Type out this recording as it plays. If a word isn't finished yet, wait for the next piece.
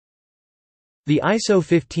The ISO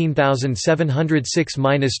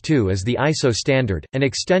 15706-2 is the ISO standard, an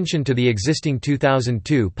extension to the existing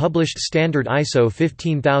 2002 published standard ISO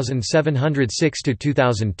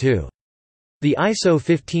 15706-2002. The ISO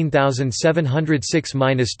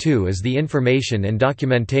 15706-2 is the Information and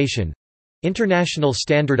Documentation International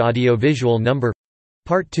Standard Audiovisual Number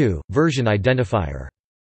Part 2, Version Identifier.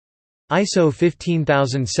 ISO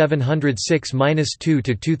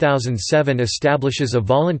 15706-2-2007 establishes a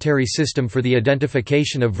voluntary system for the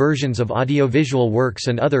identification of versions of audiovisual works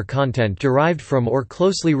and other content derived from or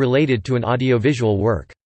closely related to an audiovisual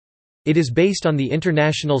work. It is based on the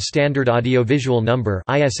International Standard Audiovisual Number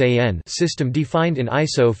system defined in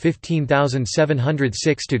ISO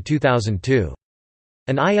 15706-2002.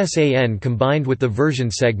 An ISAN combined with the version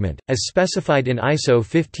segment, as specified in ISO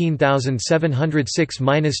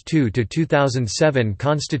 15706-2-2007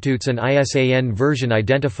 constitutes an ISAN version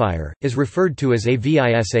identifier, is referred to as a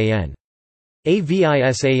VISAN. A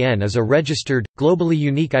VISAN is a registered, globally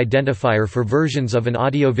unique identifier for versions of an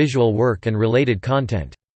audiovisual work and related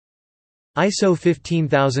content. ISO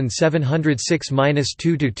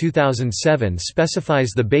 15706-2-2007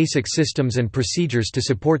 specifies the basic systems and procedures to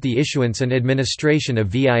support the issuance and administration of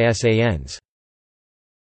VISANs.